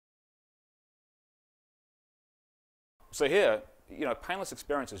So here, painless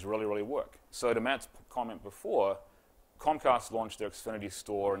experiences really, really work. So to Matt's comment before, Comcast launched their Xfinity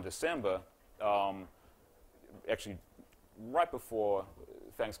store in December, actually right before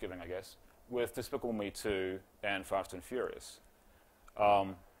Thanksgiving, I guess, with Despicable Me 2 and Fast and Furious.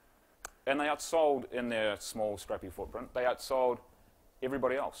 And they outsold, in their small, scrappy footprint, they outsold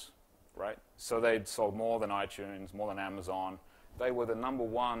everybody else, right? So they'd sold more than iTunes, more than Amazon. They were the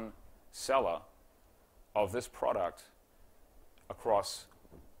 #1 seller of this product across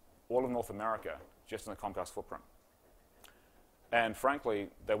all of North America, just in the Comcast footprint. And frankly,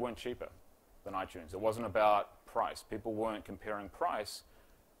 they weren't cheaper than iTunes. It wasn't about price. People weren't comparing price.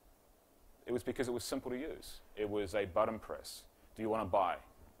 It was because it was simple to use. It was a button press. Do you want to buy?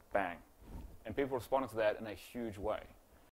 Bang. And people responded to that in a huge way.